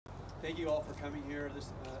Thank you all for coming here.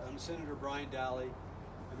 I'm Senator Brian Dahle.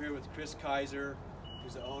 I'm here with Chris Kaiser,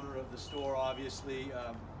 who's the owner of the store, obviously.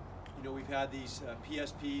 You know, we've had these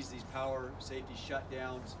PSPs, these power safety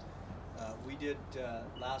shutdowns. We did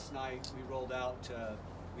last night, we rolled out,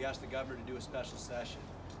 we asked the governor to do a special session.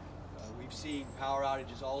 We've seen power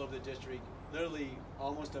outages all over the district. Literally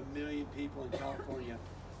almost 1 million people in California,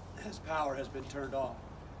 as power has been turned off.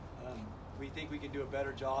 We think we can do a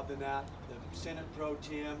better job than that. The Senate Pro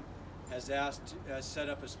Tem has set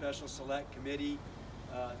up a special select committee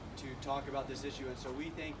to talk about this issue, and so we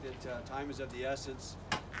think that time is of the essence.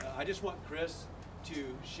 I just want Chris to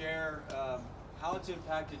share how it's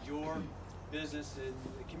impacted your business and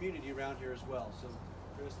the community around here as well. So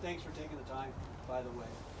Chris, thanks for taking the time, by the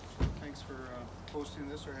way. Thanks for hosting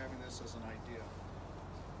this or having this as an idea.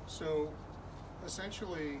 So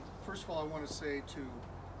essentially, first of all, I want to say to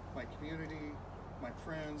my community, my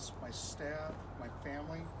friends, my staff, my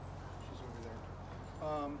family, she's over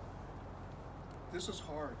there, this is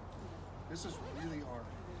hard. This is really hard.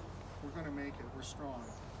 We're going to make it. We're strong.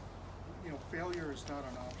 You know, failure is not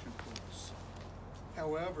an option for us.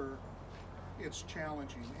 However, it's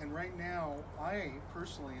challenging. And right now, I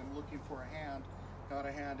personally am looking for a hand, not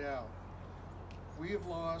a handout. We have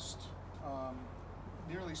lost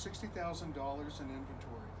nearly $60,000 in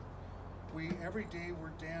inventory. Every day we're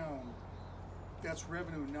down, that's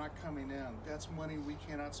revenue not coming in. That's money we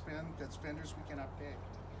cannot spend. That's vendors we cannot pay.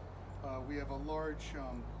 We have a large,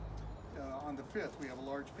 on the 5th, we have a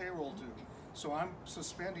large payroll due. So I'm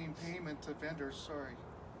suspending payment to vendors, sorry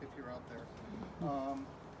if you're out there,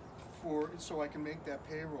 so I can make that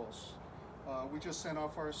payrolls. We just sent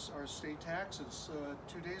off our state taxes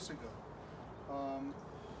 2 days ago.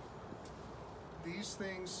 These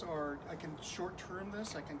things are, I can short-term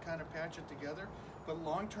this, I can kind of patch it together, but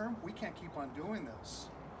long-term, we can't keep on doing this.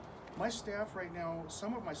 My staff right now,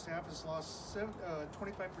 some of my staff has lost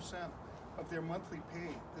 25% of their monthly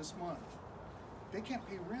pay this month. They can't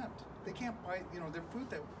pay rent. They can't buy, you know, their food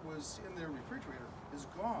that was in their refrigerator is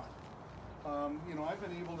gone. You know, I've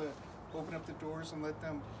been able to open up the doors and let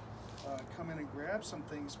them come in and grab some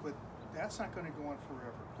things, but that's not going to go on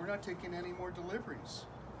forever. We're not taking any more deliveries.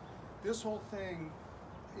 This whole thing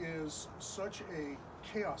is such a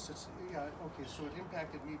chaos. It's, yeah, okay, so it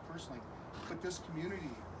impacted me personally, but this community,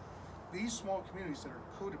 these small communities that are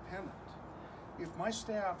codependent, if my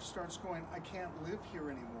staff starts going, I can't live here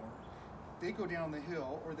anymore, they go down the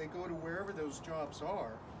hill or they go to wherever those jobs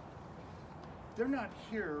are. They're not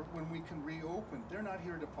here when we can reopen. They're not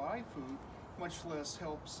here to buy food, much less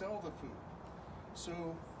help sell the food.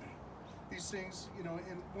 So these things, you know,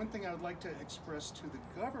 and one thing I would like to express to the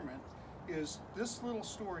government is this little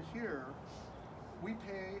store here, we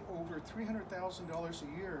pay over $300,000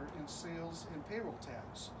 a year in sales and payroll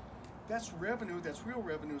tax. That's revenue, that's real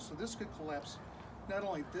revenue, so this could collapse not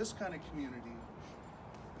only this kind of community,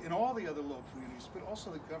 in all the other low communities, but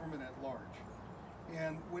also the government at large.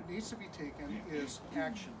 And what needs to be taken is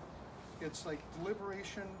action. It's like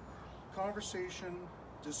deliberation, conversation,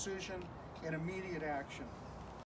 decision, and immediate action.